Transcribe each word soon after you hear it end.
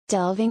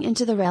delving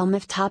into the realm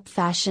of top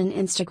fashion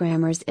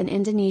Instagrammers in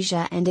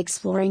Indonesia and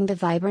exploring the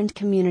vibrant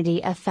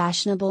community of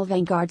fashionable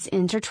vanguards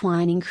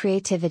intertwining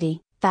creativity,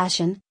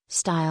 fashion,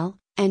 style,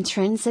 and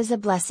trends is a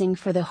blessing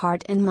for the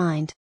heart and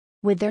mind.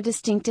 With their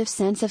distinctive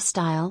sense of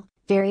style,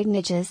 varied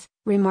niches,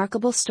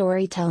 remarkable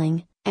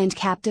storytelling, and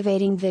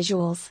captivating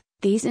visuals,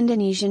 these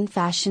Indonesian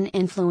fashion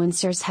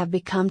influencers have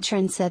become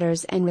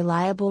trendsetters and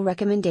reliable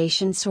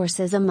recommendation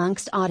sources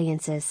amongst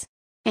audiences.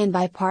 And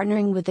by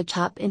partnering with the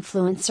top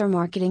influencer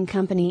marketing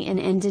company in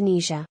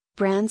Indonesia,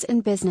 brands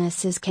and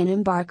businesses can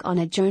embark on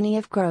a journey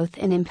of growth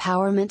and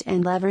empowerment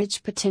and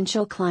leverage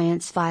potential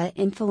clients via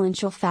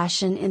influential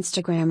fashion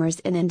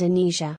Instagrammers in Indonesia.